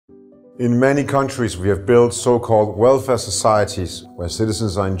In many countries, we have built so-called welfare societies where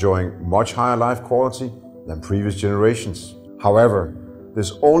citizens are enjoying much higher life quality than previous generations. However,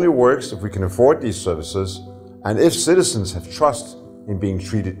 this only works if we can afford these services and if citizens have trust in being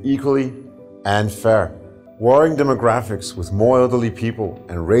treated equally and fair. Worrying demographics with more elderly people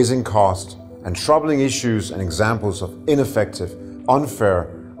and raising costs and troubling issues and examples of ineffective, unfair,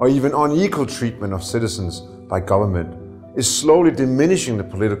 or even unequal treatment of citizens by government is slowly diminishing the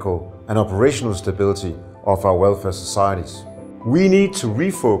political and operational stability of our welfare societies. We need to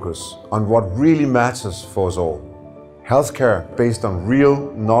refocus on what really matters for us all. Healthcare based on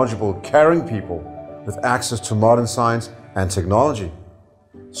real, knowledgeable, caring people with access to modern science and technology.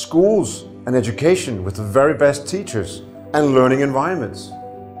 Schools and education with the very best teachers and learning environments.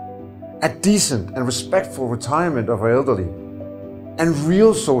 A decent and respectful retirement of our elderly. And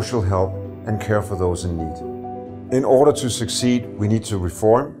real social help and care for those in need. In order to succeed, we need to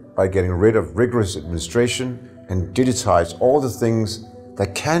reform by getting rid of rigorous administration and digitize all the things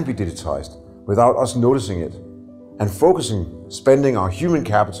that can be digitized without us noticing it, and focusing spending our human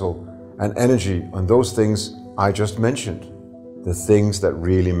capital and energy on those things I just mentioned, the things that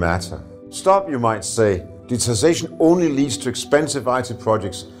really matter. Stop, you might say. Digitization only leads to expensive IT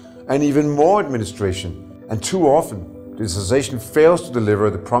projects and even more administration, and too often digitization fails to deliver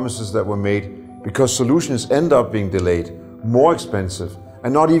the promises that were made because solutions end up being delayed, more expensive,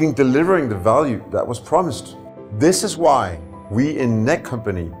 and not even delivering the value that was promised. This is why we in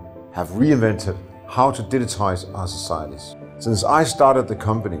Netcompany have reinvented how to digitize our societies. Since I started the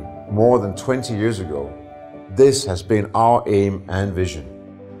company more than 20 years ago, this has been our aim and vision.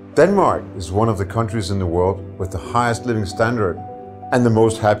 Denmark is one of the countries in the world with the highest living standard and the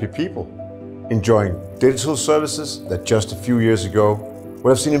most happy people, enjoying digital services that just a few years ago would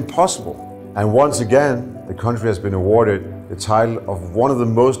have seemed impossible. And once again, the country has been awarded the title of one of the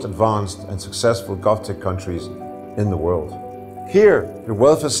most advanced and successful GovTech countries in the world. Here, the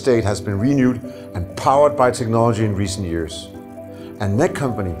welfare state has been renewed and powered by technology in recent years. And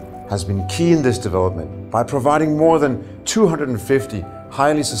Netcompany has been key in this development by providing more than 250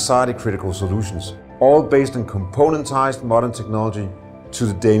 highly society-critical solutions, all based on componentized modern technology to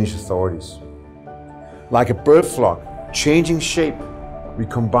the Danish authorities. Like a bird flock changing shape, we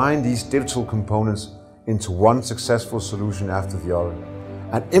combine these digital components into one successful solution after the other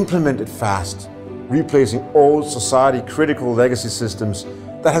and implement it fast, replacing old society-critical legacy systems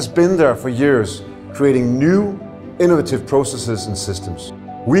that has been there for years, creating new, innovative processes and systems.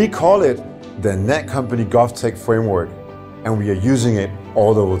 We call it the Netcompany Govtech Framework, and we are using it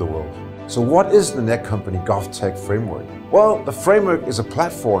all over the world. So what is the Netcompany Govtech Framework? Well, the framework is a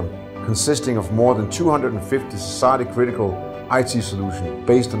platform consisting of more than 250 society-critical IT solutions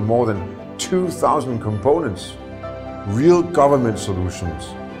based on more than 2,000 components, real government solutions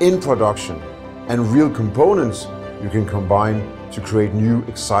in production, and real components you can combine to create new,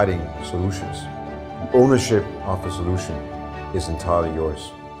 exciting solutions. The ownership of the solution is entirely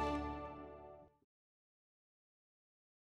yours.